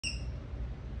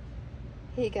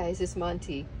Hey guys, it's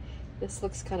Monty. This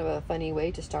looks kind of a funny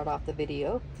way to start off the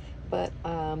video, but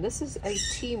this is a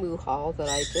Temu haul that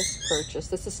I just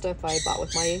purchased. This is stuff I bought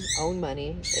with my own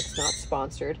money. It's not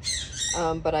sponsored,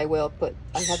 but I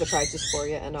have the prices for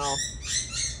you, and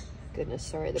goodness,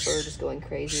 sorry, the bird is going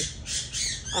crazy.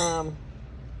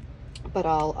 But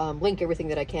I'll link everything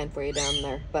that I can for you down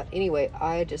there. But anyway,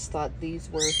 I just thought these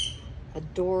were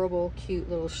adorable, cute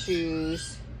little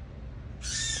shoes.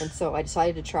 And so I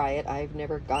decided to try it. I've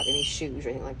never got any shoes or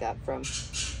anything like that from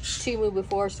Temu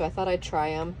before, so I thought I'd try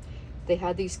them. They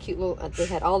had these cute little, they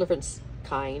had all different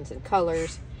kinds and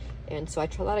colors. And so I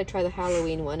thought I'd try the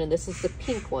Halloween one, and this is the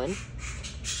pink one.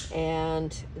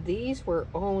 And these were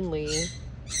only,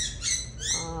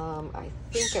 I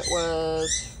think it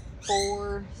was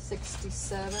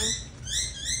 $4.67.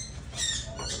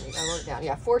 I wrote it down.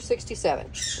 Yeah,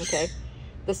 $4.67. Okay.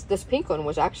 This pink one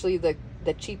was actually the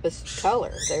cheapest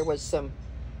color. There was some,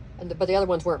 but the other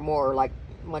ones weren't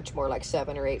much more like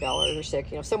 $7 or $8 or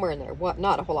 $6, you know, somewhere in there. What,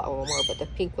 not a whole lot more, but the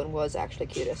pink one was actually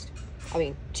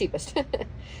cheapest.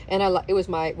 And it was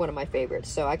one of my favorites.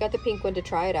 So I got the pink one to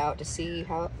try it out to see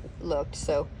how it looked.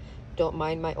 So don't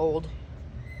mind my old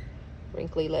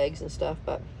wrinkly legs and stuff,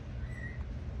 but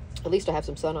at least I have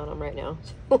some sun on them right now.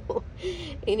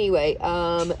 Anyway,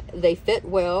 they fit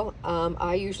well.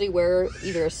 I usually wear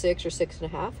either a 6 or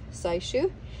 6.5 size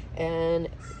shoe, and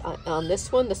on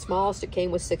this one, the smallest it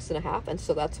came was 6.5, and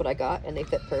so that's what I got, and they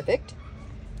fit perfect.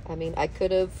 I mean, I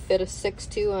could have fit a 6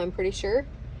 too, I'm pretty sure,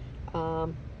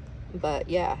 but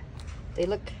yeah, they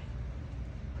look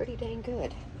pretty dang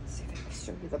good. Let's see if I can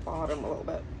show you the bottom a little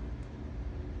bit.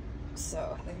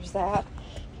 So there's that.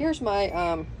 Here's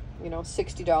my you know,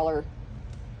 $60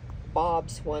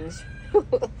 Bob's ones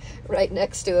right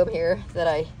next to them here that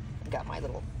I got my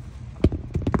little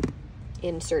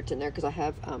insert in there because I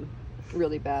have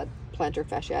really bad plantar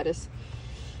fasciitis,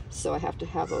 so I have to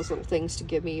have those little things to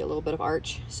give me a little bit of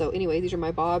arch. So anyway, these are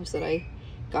my Bobs that I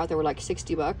got. They were like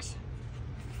 60 bucks,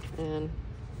 and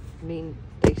I mean,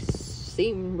 they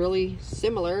seem really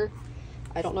similar.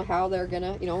 I don't know how they're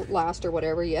gonna, you know, last or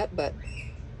whatever yet, but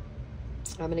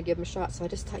I'm gonna give them a shot. So I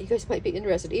just thought you guys might be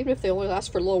interested, even if they only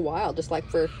last for a little while, just like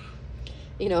for,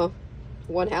 you know,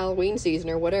 one Halloween season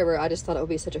or whatever. I just thought it would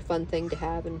be such a fun thing to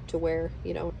have and to wear,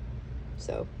 you know.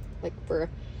 So like for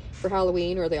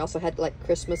Halloween, or they also had like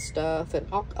Christmas stuff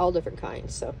and all different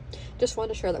kinds. So just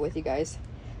wanted to share that with you guys.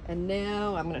 And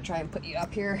now I'm gonna try and put you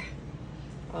up here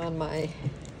on my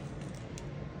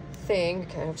thing,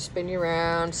 kind of spin you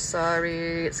around.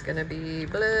 Sorry, it's gonna be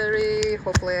blurry.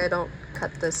 Hopefully I don't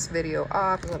cut this video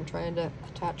off because I'm trying to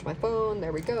attach my phone.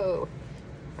 There we go.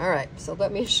 All right, so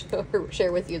let me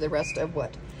share with you the rest of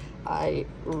what I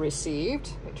received.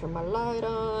 Let me turn my light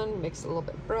on, makes it a little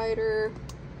bit brighter.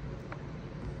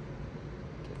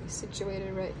 Get me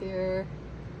situated right here.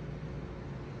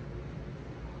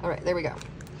 All right, there we go.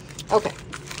 Okay,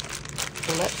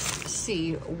 so let's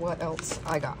see what else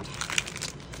I got.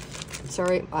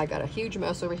 Sorry, I got a huge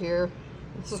mess over here.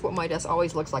 This is what my desk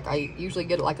always looks like. I usually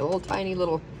get like a little tiny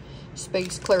little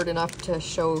space cleared enough to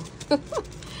show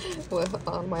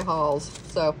on my hauls.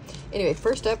 So anyway,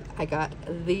 first up, I got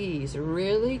these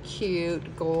really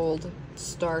cute gold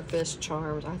starfish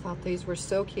charms. I thought these were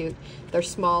so cute. They're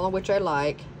small, which I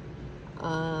like,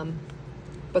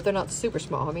 but they're not super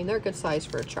small. I mean, they're a good size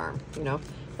for a charm, you know.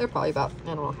 They're probably about,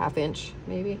 I don't know, ½ inch,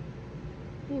 maybe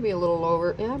a little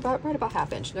over. Yeah, right about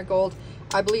 ½ inch. They're gold.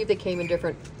 I believe they came in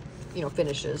different, you know,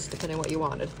 finishes depending on what you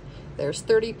wanted. There's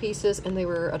 30 pieces, and they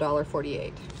were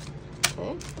 $1.48.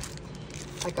 Okay,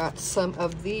 I got some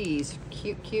of these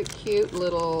cute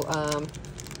little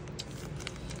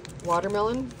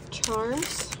watermelon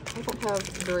charms. I don't have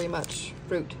very much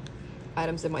fruit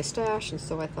items in my stash, and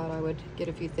so I thought I would get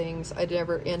a few things. I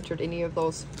never entered any of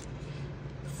those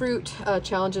fruit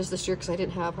challenges this year because I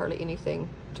didn't have hardly anything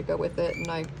to go with it, and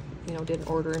I, you know, didn't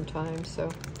order in time.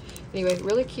 So anyway,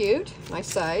 really cute, nice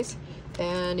size,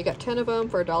 and you got 10 of them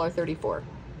for $1.34.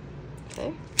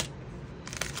 Okay,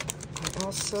 I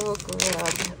also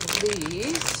grabbed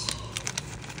these.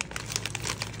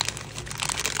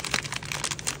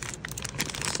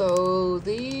 So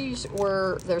these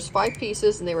were, there's 5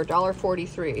 pieces, and they were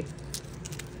 $1.43.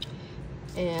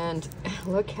 And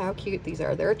look how cute these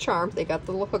are. They're a charm. They got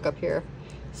the little hook up here.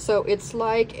 So it's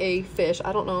like a fish.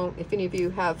 I don't know if any of you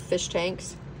have fish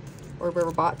tanks or have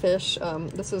ever bought fish.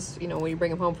 This is, you know, when you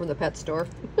bring them home from the pet store.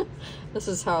 This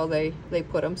is how they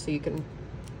put them, so you can,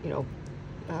 you know,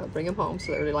 bring them home.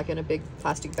 So they're like in a big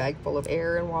plastic bag full of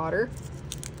air and water.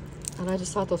 And I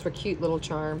just thought those were cute little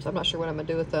charms. I'm not sure what I'm gonna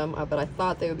do with them, but I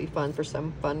thought they would be fun for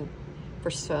some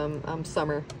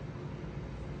summer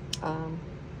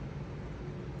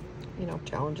you know,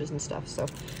 challenges and stuff. So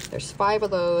there's 5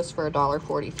 of those for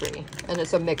 $1.43, and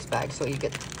it's a mixed bag, so you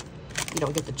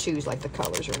don't get to choose like the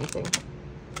colors or anything.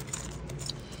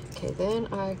 Okay, then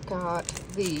I got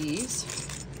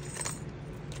these.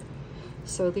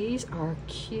 So these are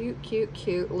cute, cute,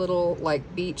 cute little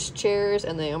like beach chairs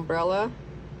and the umbrella.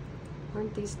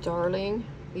 Aren't these darling?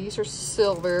 These are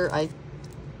silver. I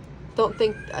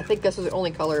think this is the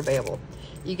only color available.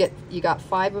 You got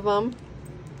 5 of them,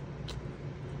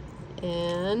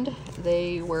 and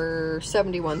they were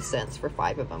 71 cents for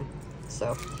 5 of them.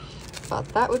 So thought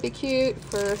that would be cute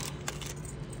for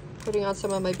putting on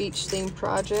some of my beach themed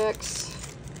projects.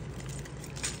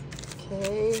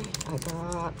 Okay, I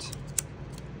got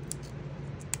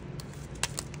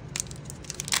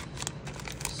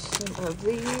some of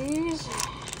these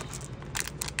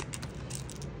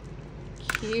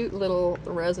cute little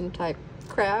resin type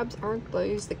crabs. Aren't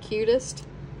these the cutest?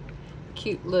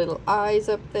 Cute little eyes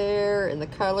up there, and the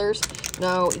colors.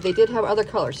 Now they did have other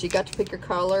colors, so you got to pick your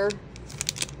color.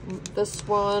 This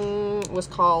one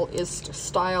is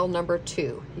style number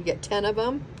 2. You get 10 of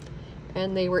them,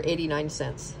 and they were 89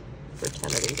 cents for 10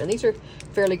 of these. And these are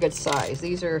fairly good size.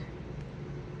 These are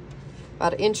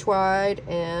about 1 inch wide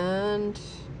and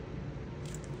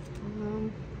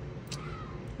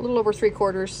a little over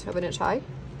 3/4 of an inch high.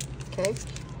 Okay,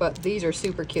 but these are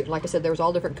super cute. Like I said, there was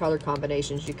all different color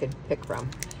combinations you could pick from.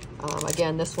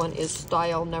 Again, this one is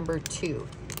style number 2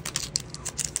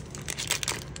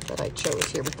 that I chose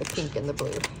here with the pink and the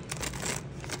blue.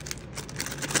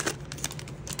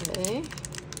 Okay,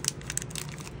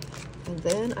 and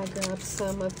then I grabbed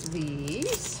some of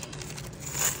these.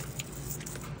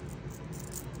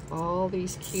 All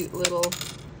these cute little,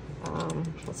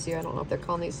 let's see, I don't know if they're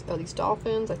calling these, are these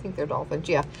dolphins? I think they're dolphins,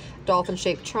 yeah. Dolphin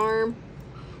shaped charm.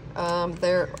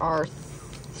 There are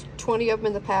 20 of them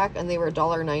in the pack, and they were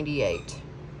 $1.98.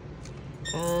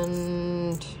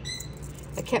 And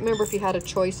I can't remember if you had a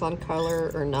choice on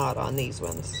color or not on these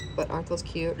ones, but aren't those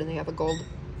cute? And they have a gold,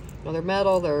 no, they're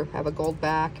metal, they have a gold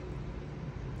back.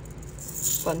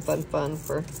 Fun, fun, fun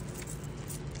for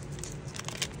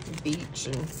beach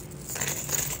and,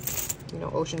 you know,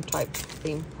 ocean type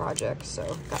theme projects.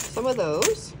 So got some of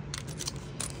those.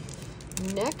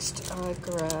 Next, I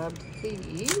grabbed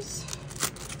these.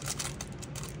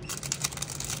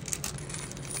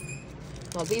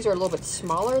 Now these are a little bit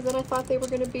smaller than I thought they were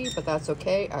going to be, but that's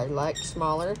okay. I like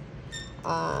smaller.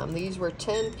 These were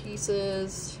 10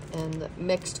 pieces and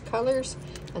mixed colors,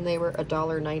 and they were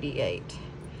 $1.98.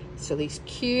 So these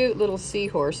cute little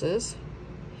seahorses.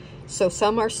 So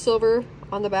some are silver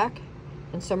on the back,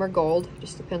 and some are gold.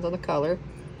 Just depends on the color.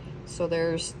 So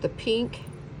there's the pink,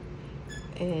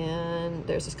 and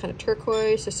there's this kind of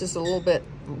turquoise. This is a little bit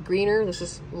greener. This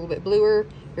is a little bit bluer.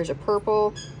 There's a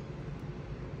purple.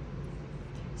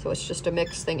 So it's just a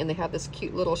mixed thing, and they have this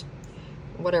cute little,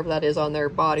 whatever that is on their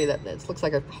body, that looks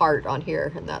like a heart on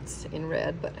here, and that's in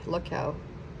red. But look how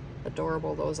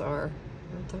adorable those are.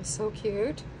 Aren't those so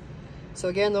cute? So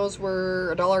again, those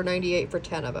were $1.98 for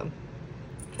 10 of them.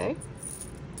 Okay.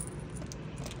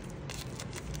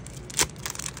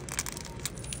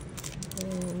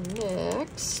 And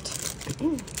next,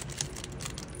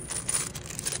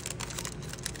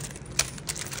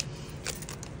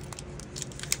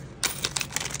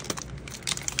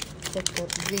 pick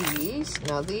up these.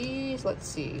 Now these, let's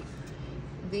see.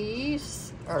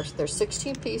 These are, there's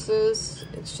 16 pieces.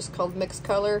 It's just called mixed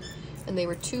color, and they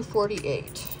were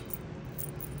 $2.48.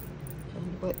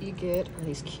 And what you get are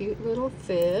these cute little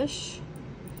fish.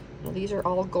 Now these are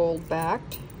all gold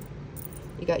backed.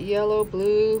 You got yellow,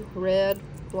 blue, red,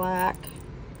 black,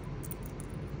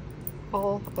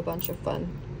 all a bunch of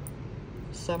fun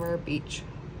summer beach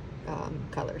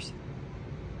colors.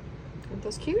 Aren't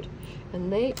those cute?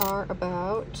 And they are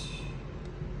about,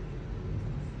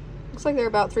 looks like they're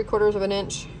about 3/4 of an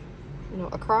inch, you know,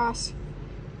 across,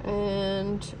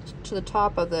 and to the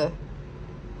top of the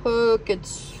hook,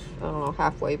 it's, I don't know,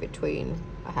 halfway between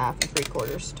a half and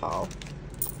 3/4 tall.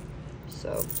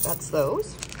 So that's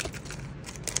those.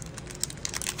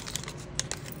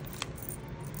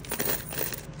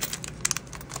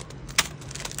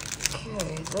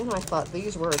 Okay, then I thought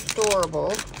these were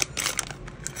adorable.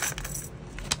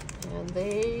 And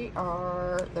they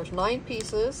are, there's 9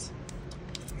 pieces,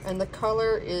 and the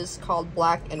color is called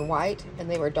black and white, and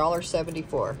they were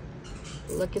 $1.74.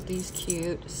 Look at these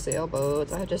cute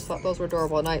sailboats. I just thought those were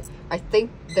adorable, and I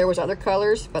think there was other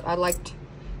colors, but I liked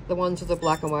the ones with the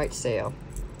black and white sail,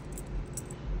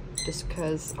 just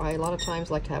because I a lot of times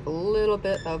like to have a little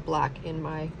bit of black in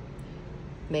my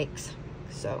makes.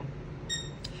 So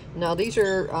now these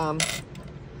are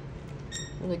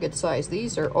Really good size.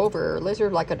 These are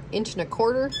like 1.25 inches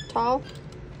tall.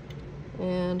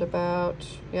 And about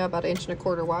 1.25 inches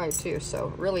wide too.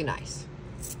 So really nice.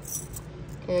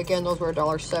 Okay, again, those were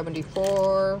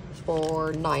 $1.74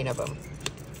 for 9 of them.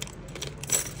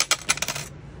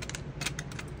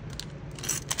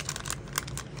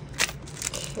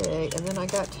 Okay, and then I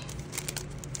got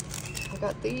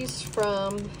these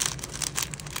from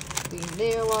the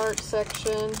nail art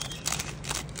section.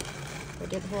 I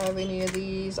didn't have any of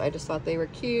these. I just thought they were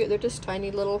cute. They're just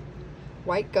tiny little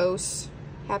white ghosts,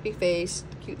 happy face,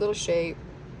 cute little shape.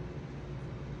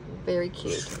 Very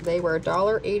cute. They were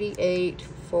 $1.88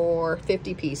 for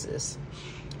 50 pieces.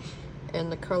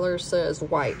 And the color says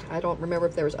white. I don't remember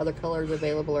if there was other colors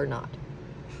available or not.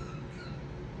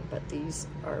 But these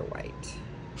are white.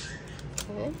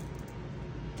 Okay.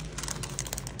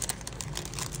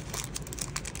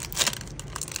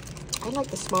 I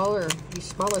like these smaller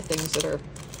things that are,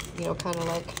 you know, kind of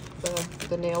like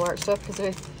the nail art stuff, because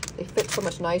they fit so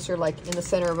much nicer, like in the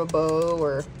center of a bow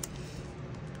or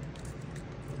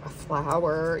a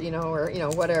flower, you know, or, you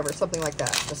know, whatever, something like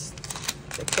that. Just,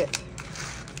 they fit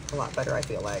a lot better, I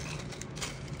feel like.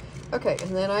 Okay,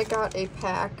 and then I got a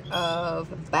pack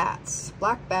of bats,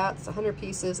 black bats, 100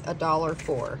 pieces,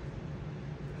 $1.04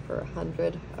 for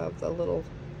 100 of the little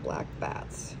black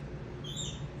bats.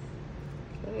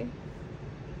 Okay.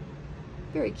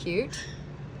 Very cute.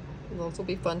 Those will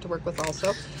be fun to work with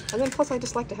also. And then plus I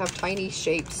just like to have tiny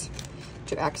shapes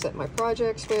to accent my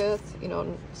projects with, you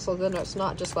know, so then it's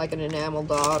not just like an enamel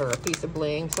dot or a piece of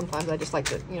bling. Sometimes I just like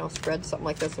to, you know, spread something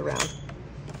like this around.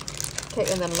 Okay,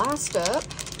 and then last up,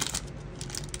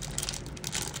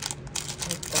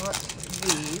 I got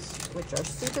these, which are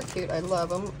super cute. I love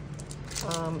them.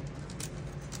 I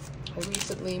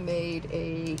recently made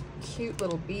a cute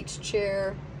little beach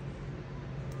chair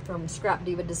from Scrap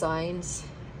Diva Designs,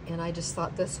 and I just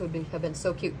thought this would have been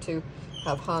so cute to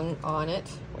have hung on it,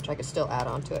 which I could still add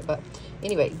on to it. But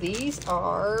anyway, these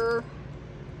are,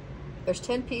 there's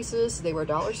 10 pieces. They were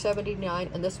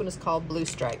 $1.79, and this one is called Blue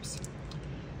Stripes.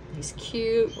 These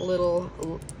cute little,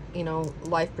 you know,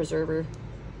 life preserver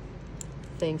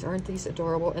things. Aren't these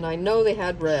adorable? And I know they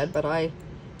had red, but I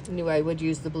knew I would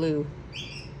use the blue.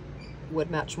 Would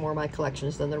match more of my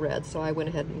collections than the red, so I went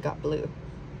ahead and got blue.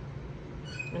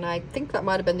 And I think that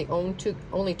might have been the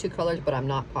only two colors, but I'm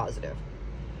not positive.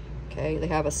 Okay, they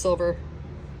have a silver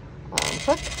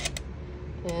hook,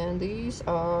 and these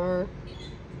are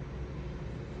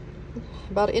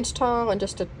about 1 inch tall and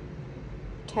just a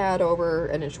tad over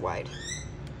 1 inch wide.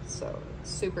 So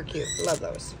super cute. Love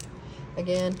those.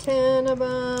 Again, 10 of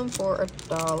them for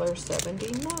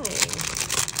 $1.79.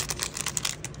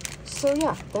 So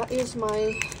yeah, that is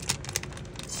my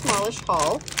smallish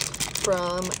haul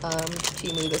from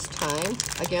Temu this time.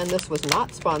 Again, this was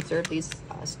not sponsored. These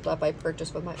stuff I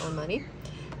purchased with my own money.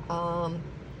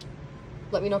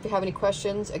 Let me know if you have any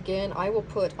questions. Again, I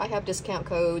have discount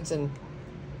codes and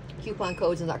coupon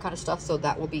codes and that kind of stuff, so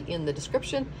that will be in the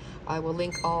description. I will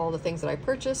link all the things that I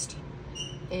purchased.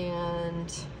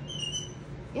 And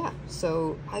yeah,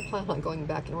 so I plan on going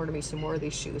back and order me some more of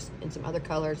these shoes in some other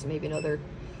colors, maybe another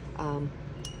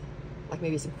like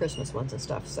maybe some Christmas ones and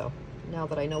stuff. So now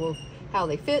that I know how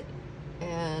they fit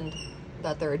and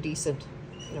that they're a decent,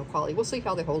 you know, quality, we'll see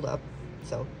how they hold up.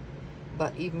 So,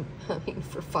 but even, I mean,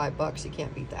 for $5 you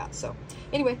can't beat that. So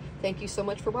anyway, thank you so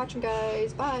much for watching,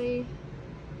 guys. Bye.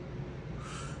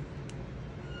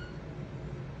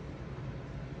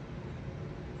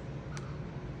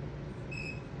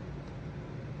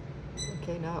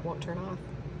 Okay, now it won't turn off.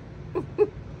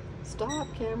 Stop,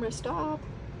 camera, stop.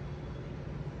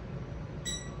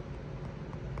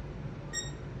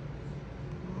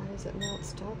 Why is it not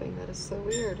stopping? That is so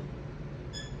weird.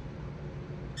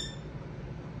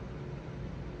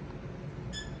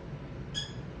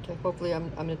 Okay, hopefully I'm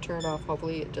gonna turn it off.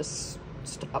 Hopefully it just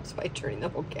stops by turning the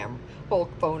whole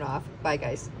phone off. Bye,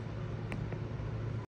 guys.